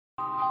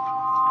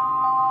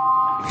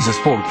The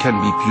sport can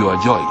be pure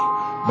joy,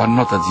 but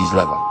not at this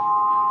level.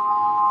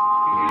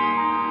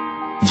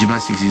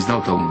 Gymnastics is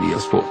not only a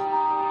sport,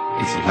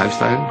 it's a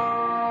lifestyle,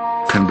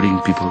 can bring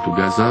people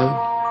together,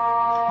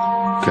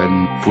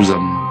 can push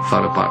them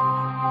far apart.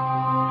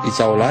 It's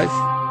our life,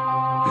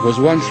 because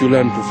once you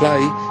learn to fly,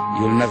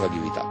 you'll never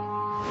give it up.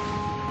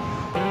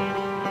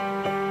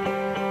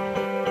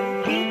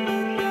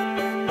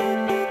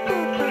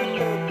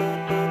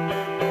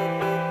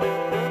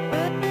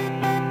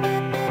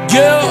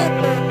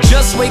 Yeah,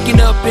 just waking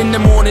up in the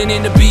morning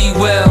and to be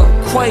well.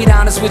 Quite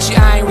honest with you,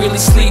 I ain't really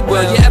sleep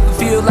well. You ever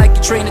feel like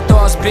your train of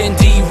thought's been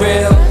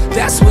derailed?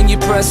 That's when you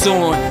press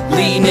on,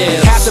 lean in.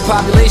 Half the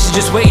population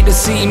just waiting to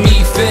see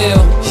me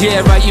fail.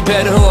 Yeah, right, you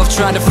better off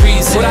trying to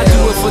freeze it. But I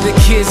do it for the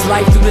kids,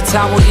 life through the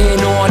time we're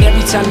in on.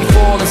 Every time you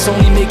fall, it's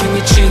only making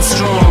your chin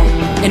strong.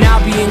 And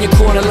I'll be in your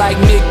corner like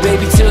Mick,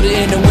 baby, till the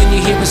end. And when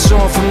you hear a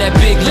song from that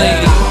big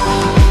lady,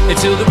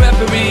 until the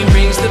referee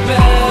rings the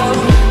bell,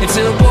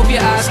 until both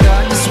your eyes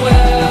start to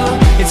swell,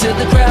 until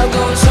the crowd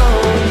goes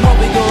home. What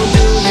we gonna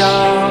do,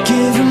 y'all?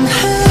 Give 'em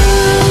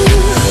hell,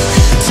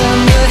 turn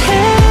the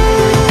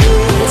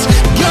heads.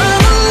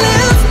 Gonna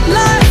live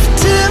life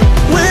till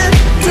we're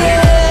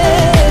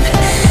dead.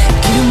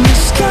 Give me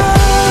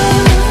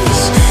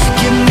scars,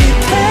 give me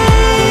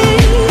pain.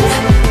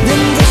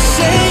 Then they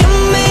say of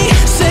me,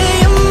 say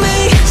of me,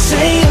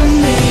 say of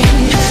me.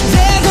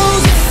 There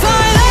goes the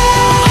fighter.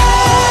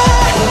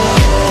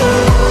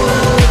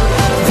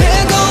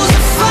 There goes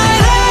the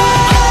fighter.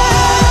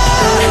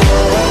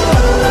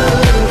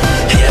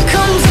 Here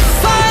comes the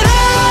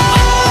fighter.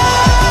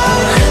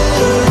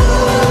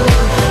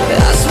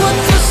 That's what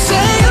they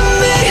say of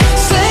me,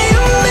 say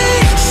of me,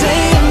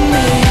 say of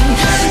me.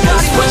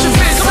 That's what you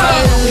feel.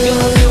 What we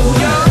gonna do,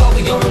 y'all? What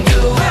we gonna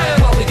do?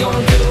 What we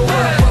gonna do?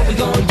 What we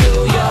gonna do,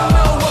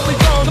 y'all? What we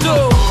gonna do?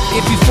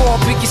 If you fall,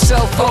 pick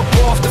yourself up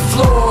off the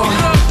floor.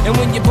 And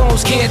when your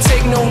bones can't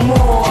take no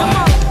more,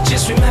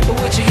 just remember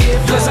what you're here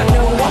for. 'Cause I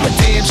know I'm a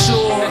damn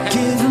sure.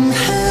 Give 'em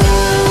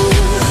hell,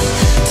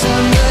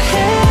 turn the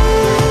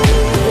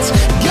heads.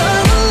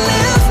 Gonna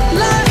live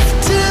life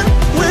till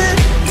we're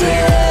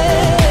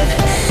dead.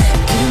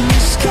 Give me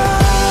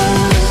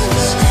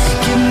scars,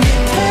 give me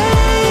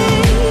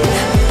pain.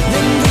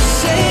 Then they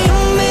say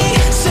of me,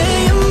 say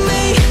of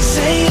me,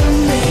 say of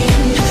me.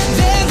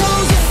 There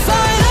goes the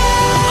fighter.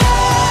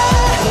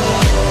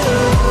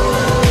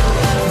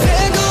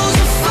 There goes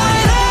the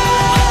fighter.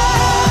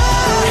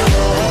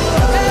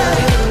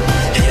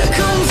 Here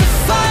comes the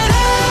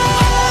fighter.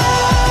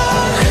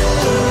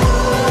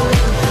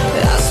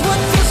 That's what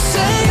they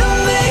say of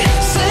me,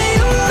 say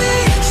of me,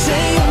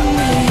 say of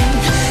me.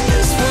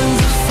 This one's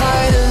the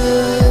fighter.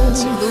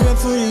 Till the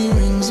referee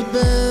rings a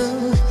bell,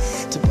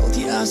 till both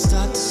your eyes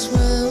start to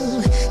swell,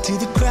 till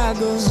the crowd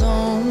goes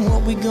on.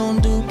 What we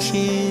gonna do,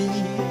 kid?